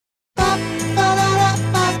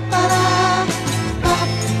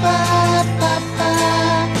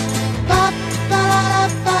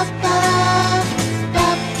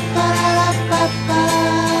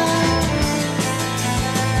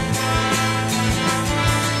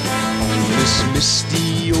this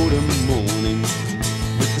misty autumn morning,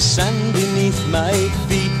 with the sand beneath my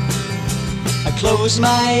feet, I close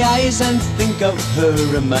my eyes and think of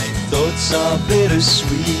her, and my thoughts are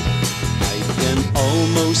bittersweet. I can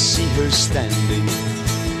almost see her standing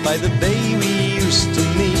by the bay we used to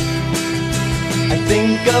meet. I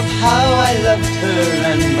think of how I loved her,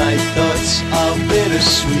 and my thoughts are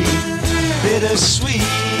bittersweet.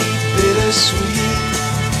 Bittersweet, bittersweet.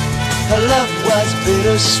 Her love was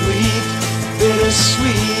bittersweet.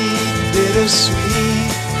 Bittersweet,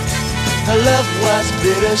 bittersweet. Her love was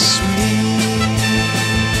bittersweet.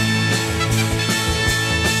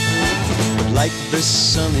 But like the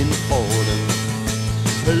sun in autumn,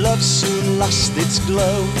 her love soon lost its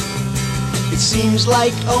glow. It seems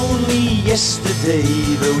like only yesterday,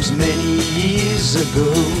 those many years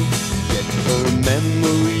ago. Yet her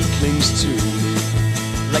memory clings to me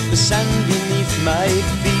like the sand beneath my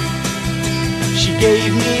feet. She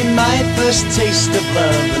gave me my first taste of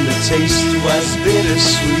love, and the taste was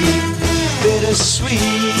bittersweet.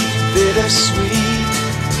 Bittersweet, bittersweet.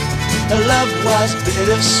 Her love was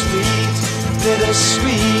bittersweet.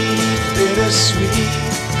 Bittersweet, bittersweet.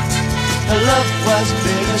 Her love was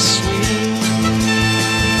bittersweet.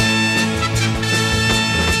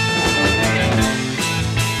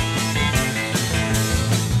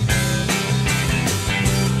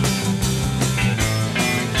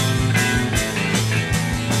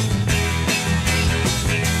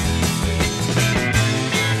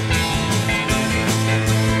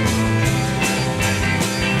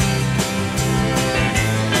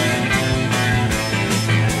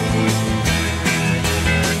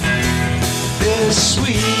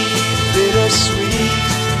 Bittersweet, bittersweet.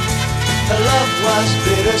 Her love was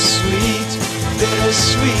bittersweet.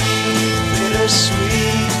 Bittersweet,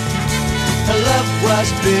 bittersweet. Her love was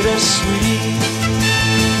bittersweet.